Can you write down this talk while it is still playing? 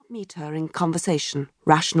meet her in conversation,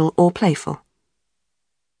 rational or playful.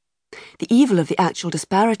 The evil of the actual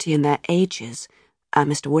disparity in their ages,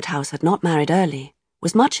 and Mr. Woodhouse had not married early,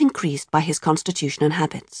 was much increased by his constitution and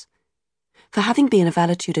habits. For having been a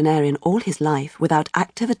valetudinarian all his life without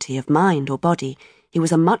activity of mind or body, he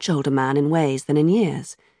was a much older man in ways than in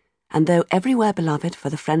years, and though everywhere beloved for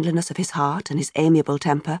the friendliness of his heart and his amiable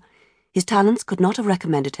temper, his talents could not have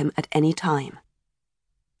recommended him at any time.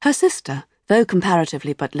 Her sister, though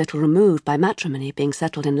comparatively but little removed by matrimony, being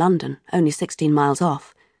settled in London, only 16 miles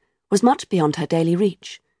off, was much beyond her daily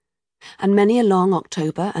reach, and many a long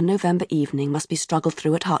October and November evening must be struggled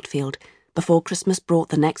through at Hartfield before Christmas brought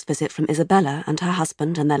the next visit from Isabella and her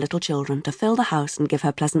husband and their little children to fill the house and give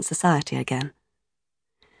her pleasant society again.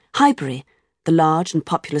 Highbury, the large and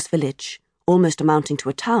populous village, almost amounting to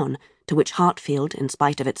a town, to which Hartfield, in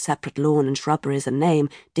spite of its separate lawn and shrubberies and name,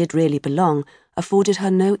 did really belong, afforded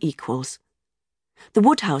her no equals. The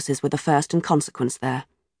Woodhouses were the first in consequence there.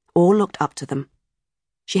 All looked up to them.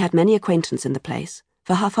 She had many acquaintance in the place,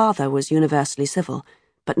 for her father was universally civil,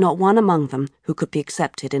 but not one among them who could be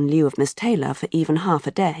accepted in lieu of Miss Taylor for even half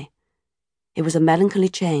a day. It was a melancholy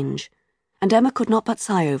change, and Emma could not but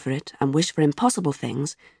sigh over it and wish for impossible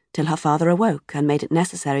things till her father awoke and made it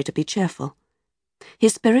necessary to be cheerful.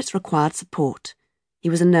 His spirits required support. He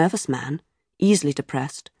was a nervous man, easily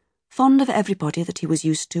depressed, fond of everybody that he was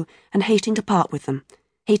used to, and hating to part with them,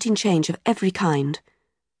 hating change of every kind.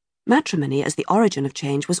 Matrimony as the origin of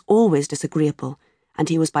change was always disagreeable, and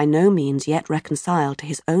he was by no means yet reconciled to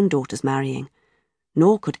his own daughter's marrying,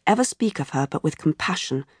 nor could ever speak of her but with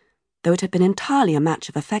compassion, though it had been entirely a match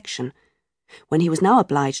of affection. When he was now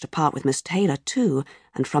obliged to part with Miss Taylor too,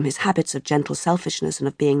 and from his habits of gentle selfishness and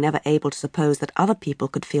of being never able to suppose that other people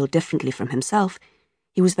could feel differently from himself,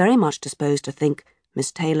 he was very much disposed to think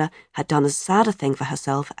Miss Taylor had done as sad a thing for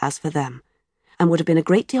herself as for them, and would have been a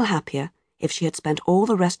great deal happier if she had spent all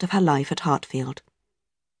the rest of her life at Hartfield.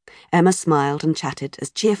 Emma smiled and chatted as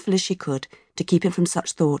cheerfully as she could to keep him from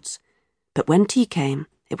such thoughts, but when tea came,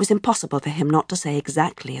 it was impossible for him not to say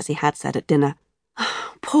exactly as he had said at dinner,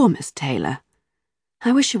 "Oh, poor Miss Taylor!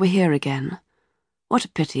 I wish she were here again. What a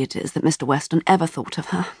pity it is that Mr. Weston ever thought of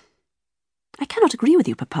her." "I cannot agree with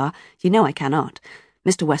you, Papa. You know I cannot.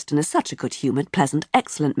 Mr. Weston is such a good-humoured, pleasant,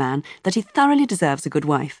 excellent man that he thoroughly deserves a good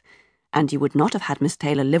wife. And you would not have had Miss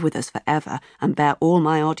Taylor live with us for ever and bear all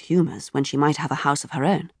my odd humours when she might have a house of her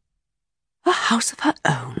own." "A house of her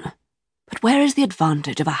own? But where is the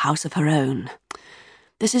advantage of a house of her own?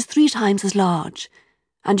 This is 3 times as large,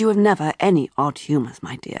 and you have never any odd humours,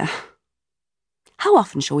 my dear. How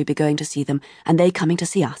often shall we be going to see them, and they coming to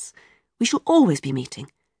see us? We shall always be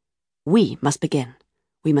meeting. We must begin.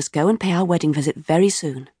 We must go and pay our wedding visit very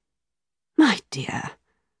soon." "My dear,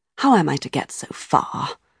 how am I to get so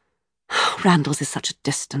far? Randalls is such a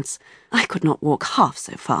distance. I could not walk half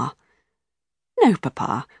so far." "No,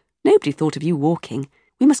 Papa, nobody thought of you walking.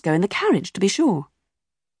 We must go in the carriage, to be sure."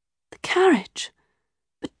 "The carriage?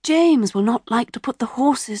 But James will not like to put the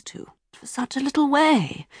horses to for such a little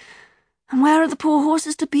way. And where are the poor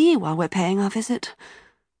horses to be while we're paying our visit?"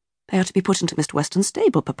 "They are to be put into Mr. Weston's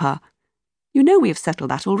stable, Papa. You know we have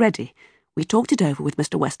settled that already. We talked it over with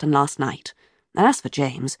Mr. Weston last night. And as for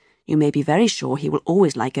James, you may be very sure he will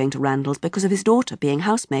always like going to Randalls because of his daughter being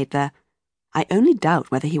housemaid there. I only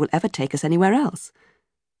doubt whether he will ever take us anywhere else.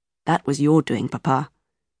 That was your doing, Papa.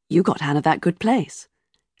 You got Hannah that good place.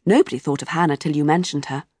 Nobody thought of Hannah till you mentioned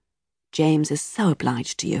her. James is so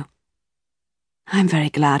obliged to you." "I'm very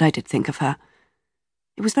glad I did think of her.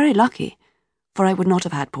 It was very lucky, for I would not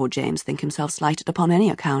have had poor James think himself slighted upon any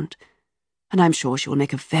account. And I'm sure she will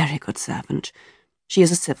make a very good servant. She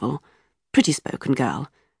is a civil, pretty-spoken girl,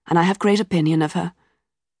 and I have great opinion of her.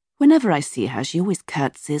 Whenever I see her, she always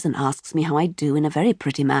curtsies and asks me how I do in a very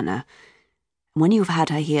pretty manner. And when you have had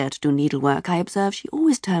her here to do needlework, I observe she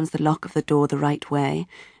always turns the lock of the door the right way,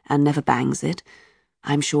 and never bangs it.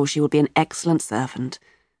 I'm sure she will be an excellent servant,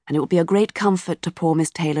 and it will be a great comfort to poor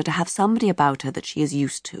Miss Taylor to have somebody about her that she is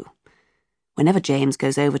used to. Whenever James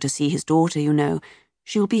goes over to see his daughter, you know,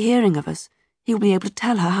 she will be hearing of us. He will be able to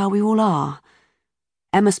tell her how we all are."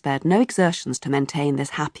 Emma spared no exertions to maintain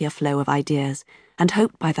this happier flow of ideas, and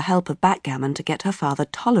hoped by the help of backgammon to get her father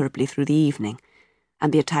tolerably through the evening,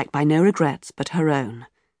 and be attacked by no regrets but her own.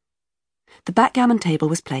 The backgammon table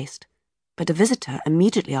was placed, but a visitor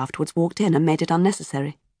immediately afterwards walked in and made it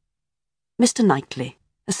unnecessary. Mr. Knightley,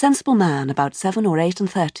 a sensible man about 7 or 8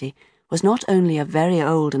 and 30, was not only a very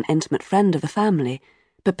old and intimate friend of the family,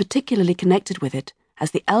 but particularly connected with it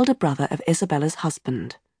as the elder brother of Isabella's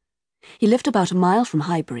husband. He lived about a mile from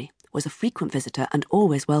Highbury, was a frequent visitor and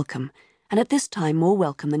always welcome, and at this time more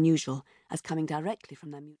welcome than usual, as coming directly from their